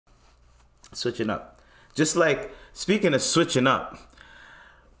Switching up. Just like, speaking of switching up,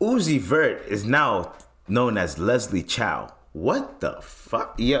 Uzi Vert is now known as Leslie Chow. What the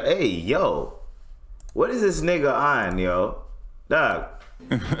fuck? Yo, hey, yo. What is this nigga on, yo? Dog.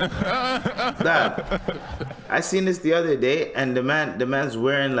 Dog. I seen this the other day, and the man's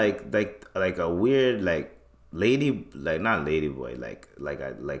wearing like a weird lady, not lady boy, like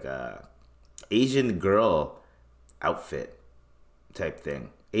a Asian girl outfit type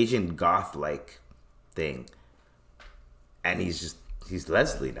thing. Asian goth like thing. And he's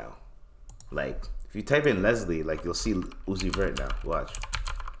Leslie now. Like, if you type in Leslie, like, you'll see Uzi Vert now. Watch.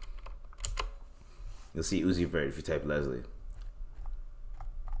 You'll see Uzi Vert if you type Leslie.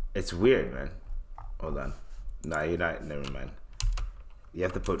 It's weird, man. Hold on. Nah, you're not. Never mind. You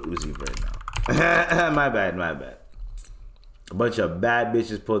have to put Uzi Vert now. My bad. A bunch of bad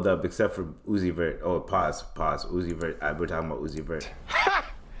bitches pulled up except for Uzi Vert. Oh, pause. Uzi Vert. We're talking about Uzi Vert.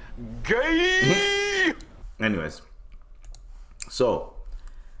 Gay. Anyways. So,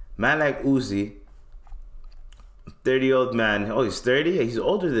 man like Uzi, 30-year-old man. Oh, he's 30? He's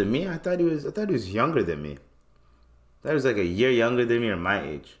older than me? I thought he was younger than me. That was like a year younger than me or my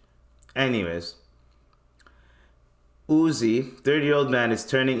age. Anyways, Uzi, 30-year-old man, is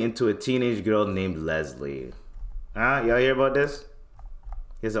turning into a teenage girl named Leslie. Huh? Y'all hear about this?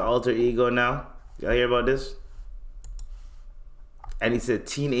 He has an alter ego now. Y'all hear about this? And he's a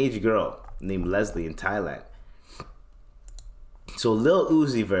teenage girl named Leslie in Thailand. So Lil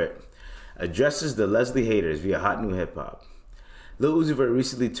Uzi Vert addresses the Leslie haters via hot new hip hop. Lil Uzi Vert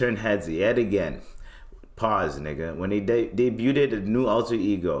recently turned heads yet again. Pause, nigga. When they debuted a new alter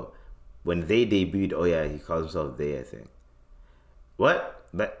ego. When they debuted, oh yeah, he calls himself they, I think. What?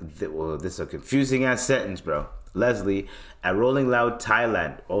 Well, this is a confusing ass sentence, bro. Leslie at Rolling Loud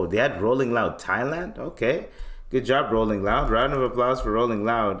Thailand. Oh, they had Rolling Loud Thailand? Okay. Good job, Rolling Loud. Round of applause for Rolling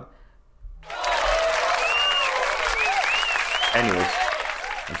Loud. Anyways,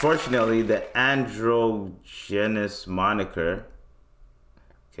 unfortunately, the androgynous moniker,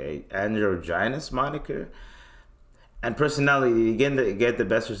 and personality again to get the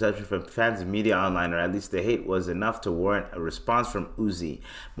best reception from fans and media online, or at least the hate was enough to warrant a response from Uzi.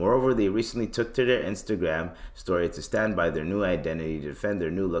 Moreover, they recently took to their Instagram story to stand by their new identity, to defend their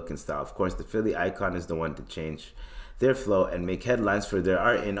new look and style. Of course, the Philly icon is the one to change their flow and make headlines for their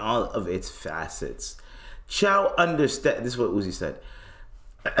art in all of its facets. Chow understand. This is what Uzi said.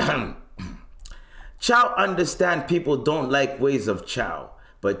 Chow understand people don't like ways of Chow,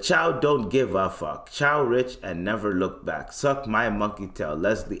 but Chow don't give a fuck. Chow rich and never look back. Suck my monkey tail.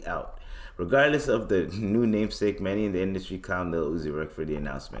 Leslie out. Regardless of the new namesake, many in the industry clown Lil Uzi Vert for the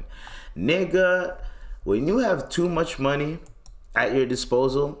announcement. Nigga, when you have too much money at your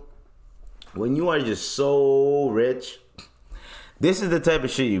disposal, when you are just so rich, this is the type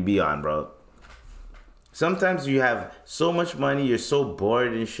of shit you be on, bro. Sometimes you have so much money, you're so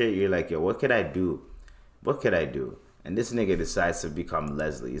bored and shit, you're like, yo, what could I do? What could I do? And this nigga decides to become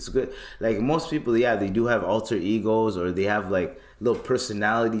Leslie. It's good. Like, most people, yeah, they do have alter egos, or they have, like, little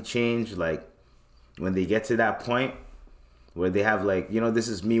personality change, like, when they get to that point where they have, like, you know, this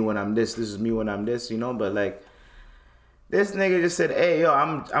is me when I'm this is me when I'm this, you know? But, like, this nigga just said, hey, yo,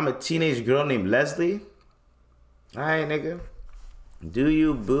 I'm a teenage girl named Leslie. All right, nigga. Do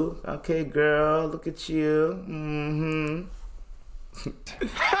you, boo? Okay, girl, look at you.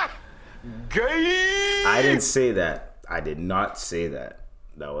 Gay. I didn't say that. I did not say that.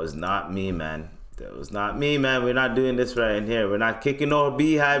 That was not me, man. That was not me, man. We're not doing this right in here. We're not kicking no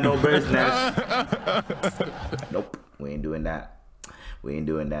beehive, no bird's nest. Nope, we ain't doing that. We ain't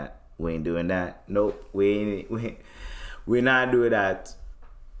doing that. We ain't doing that. Nope, we're not doing that.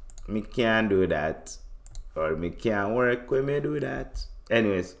 Me can't do that. Or me can't work when me do that.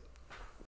 Anyways,